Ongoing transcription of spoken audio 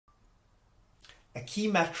a key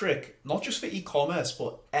metric, not just for e-commerce,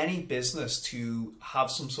 but any business to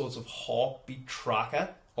have some sort of heartbeat tracker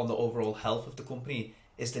on the overall health of the company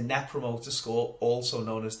is the Net Promoter Score, also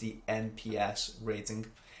known as the NPS rating.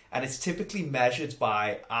 And it's typically measured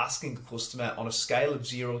by asking a customer on a scale of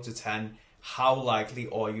 0 to 10, how likely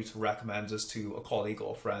are you to recommend us to a colleague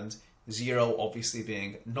or friend? 0 obviously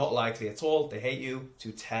being not likely at all, they hate you,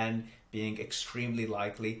 to 10 being extremely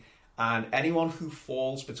likely. And anyone who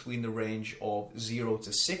falls between the range of 0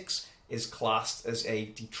 to 6 is classed as a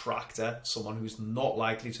detractor, someone who's not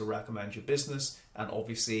likely to recommend your business and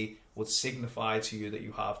obviously would signify to you that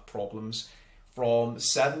you have problems. From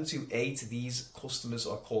 7 to 8, these customers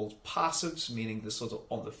are called passives, meaning they're sort of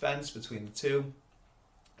on the fence between the two.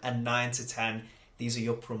 And 9 to 10, these are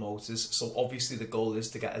your promoters. So obviously the goal is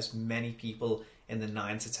to get as many people in the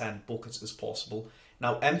 9 to 10 buckets as possible.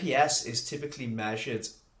 Now, NPS is typically measured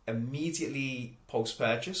immediately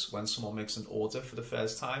post-purchase when someone makes an order for the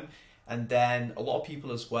first time. And then a lot of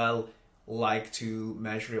people as well like to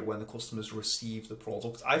measure it when the customers receive the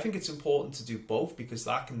product. I think it's important to do both because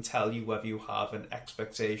that can tell you whether you have an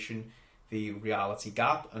expectation, the reality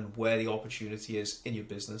gap, and where the opportunity is in your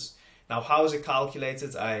business. Now, how is it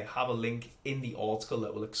calculated? I have a link in the article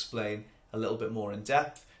that will explain a little bit more in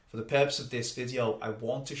depth. For the purpose of this video, I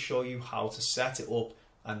want to show you how to set it up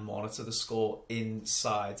and monitor the score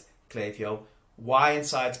inside Klaviyo. Why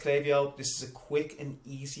inside Klaviyo? This is a quick and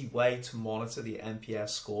easy way to monitor the NPS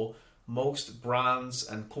score. Most brands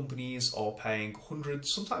and companies are paying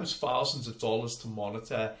hundreds, sometimes thousands of dollars to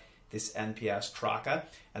monitor this NPS tracker.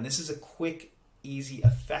 And this is a quick, easy,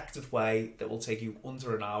 effective way that will take you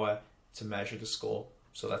under an hour to measure the score.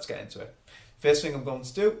 So let's get into it. First thing I'm going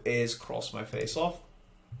to do is cross my face off.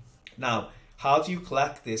 Now, how do you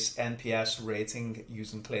collect this NPS rating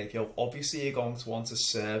using Klaviyo? Obviously, you're going to want to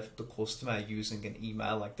serve the customer using an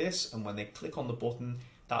email like this. And when they click on the button,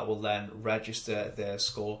 that will then register their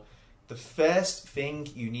score. The first thing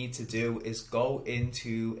you need to do is go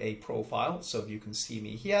into a profile. So you can see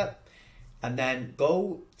me here, and then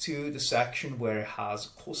go to the section where it has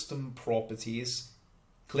custom properties,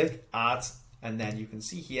 click add, and then you can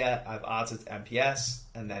see here, I've added NPS,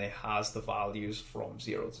 and then it has the values from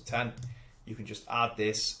 0 to 10. You can just add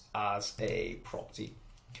this as a property.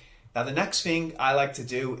 Now, the next thing I like to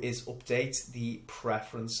do is update the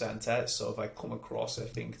preference center. So if I come across, I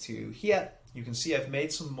think to here, you can see I've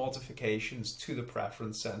made some modifications to the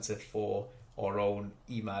preference center for our own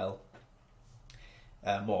email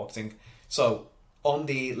marketing. So on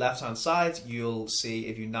the left-hand side, you'll see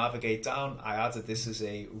if you navigate down, I added this as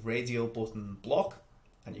a radio button block.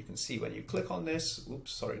 And you can see when you click on this,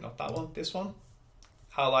 oops, sorry, not that one, this one.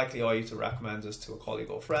 How likely are you to recommend us to a colleague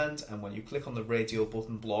or friend? And when you click on the radio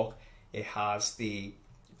button block, it has the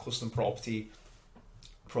custom property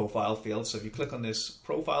profile field. So if you click on this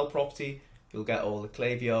profile property, you'll get all the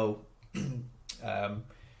Klaviyo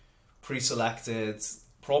pre-selected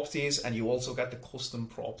properties, and you also get the custom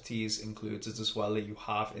properties included as well that you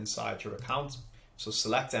have inside your account. So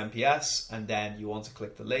select NPS, and then you want to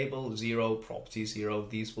click the label 0, property 0.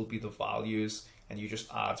 These will be the values, and you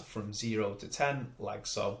just add from 0 to 10 like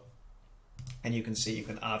so. And you can see you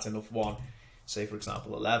can add enough one, say for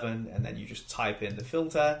example 11, and then you just type in the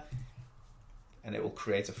filter and it will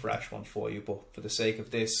create a fresh one for you. But for the sake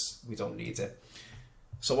of this, we don't need it.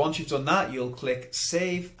 So once you've done that, you'll click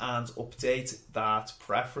save and update that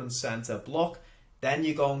preference center block. Then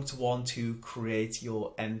you're going to want to create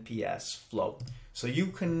your NPS flow. So you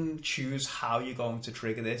can choose how you're going to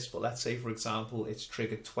trigger this, but let's say, for example, it's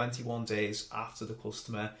triggered 21 days after the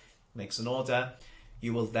customer makes an order.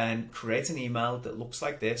 You will then create an email that looks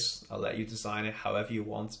like this. I'll let you design it however you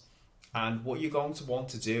want. And what you're going to want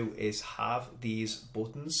to do is have these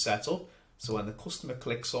buttons set up. So when the customer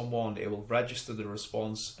clicks on one, it will register the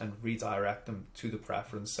response and redirect them to the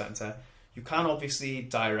preference center. You can obviously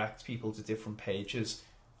direct people to different pages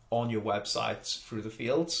on your website through the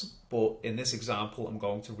fields, but in this example, I'm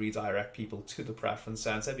going to redirect people to the preference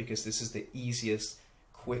center because this is the easiest,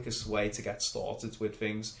 quickest way to get started with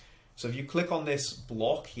things. So if you click on this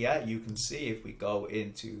block here, you can see if we go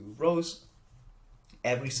into rows,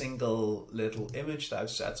 every single little image that I've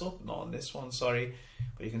set up, not on this one, sorry,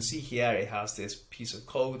 but you can see here it has this piece of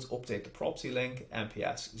code, update the property link,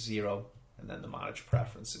 NPS 0, and then the manage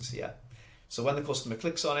preferences here. So when the customer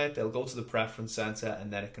clicks on it, they'll go to the preference center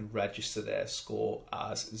and then it can register their score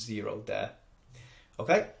as 0 there.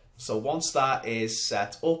 Okay, so once that is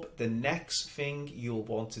set up, the next thing you'll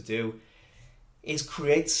want to do is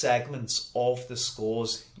create segments of the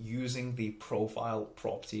scores using the profile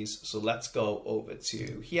properties. So let's go over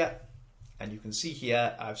to here and you can see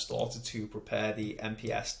here I've started to prepare the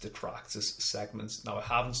NPS Detractors segment. Now I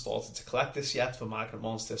haven't started to collect this yet for Magnet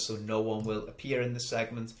Monster, so no one will appear in this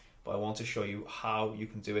segment, but I want to show you how you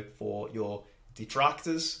can do it for your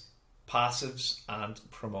detractors, passives and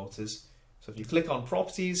promoters. So if you click on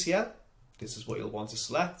properties here, this is what you'll want to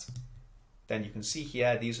select. Then you can see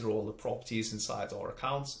here, these are all the properties inside our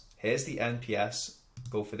account. Here's the NPS,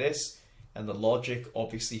 go for this. And the logic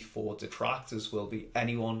obviously for detractors will be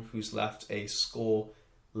anyone who's left a score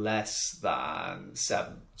less than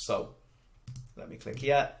 7. So let me click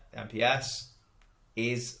here, NPS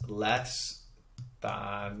is less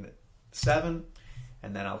than 7.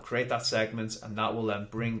 And then I'll create that segment, and that will then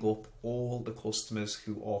bring up all the customers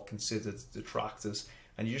who are considered detractors.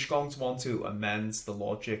 And you're just going to want to amend the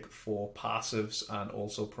logic for passives and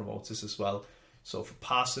also promoters as well. So for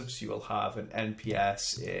passives, you will have an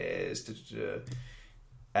NPS is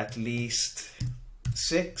at least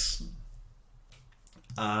 6,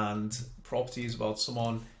 and properties about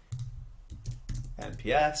someone,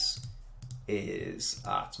 NPS is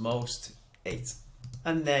at most 8.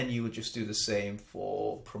 And then you would just do the same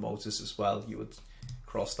for promoters as well. You would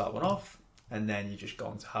cross that one off, and then you're just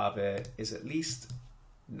going to have it is at least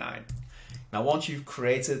 9. Now, once you've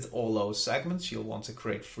created all those segments, you'll want to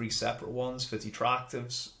create 3 separate ones for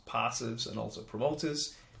detractors, passives, and also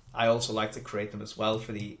promoters. I also like to create them as well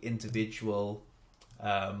for the individual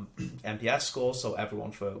NPS score. So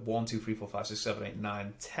everyone for 1, 2, 3, 4, 5, 6, 7, 8,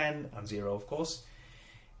 9, 10, and 0, of course.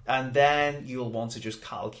 And then you'll want to just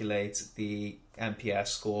calculate the NPS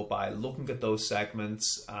score by looking at those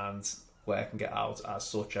segments and working it out as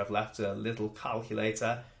such. I've left a little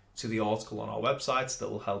calculator to the article on our website that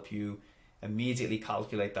will help you immediately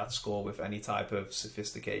calculate that score with any type of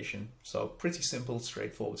sophistication. So pretty simple,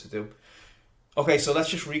 straightforward to do. Okay, so let's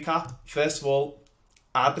just recap. First of all,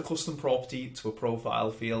 add the custom property to a profile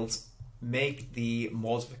field. Make the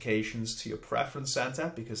modifications to your preference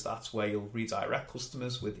center, because that's where you'll redirect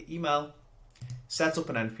customers with email. Set up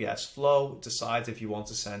an NPS flow. Decide if you want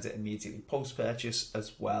to send it immediately post-purchase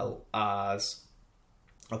as well as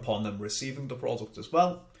upon them receiving the product as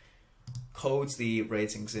well. Code the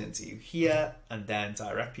ratings into here and then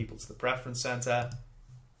direct people to the preference center.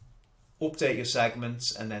 Update your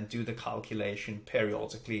segments and then do the calculation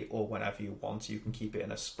periodically or whenever you want. You can keep it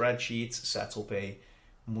in a spreadsheet, set up a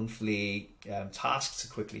monthly task to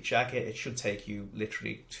quickly check it. It should take you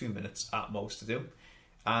literally 2 minutes at most to do.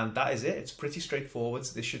 And that is it. It's pretty straightforward.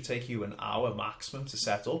 This should take you an hour maximum to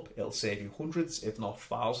set up. It'll save you hundreds, if not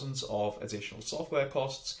thousands, of additional software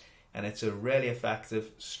costs. And it's a really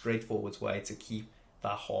effective, straightforward way to keep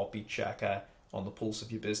that heartbeat checker on the pulse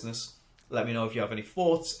of your business. Let me know if you have any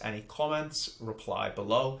thoughts, any comments, reply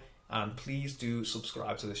below. And please do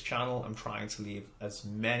subscribe to this channel. I'm trying to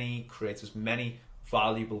create as many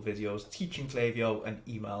valuable videos teaching Klaviyo and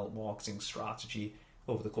email marketing strategy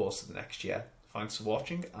over the course of the next year. Thanks for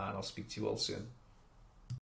watching, and I'll speak to you all soon.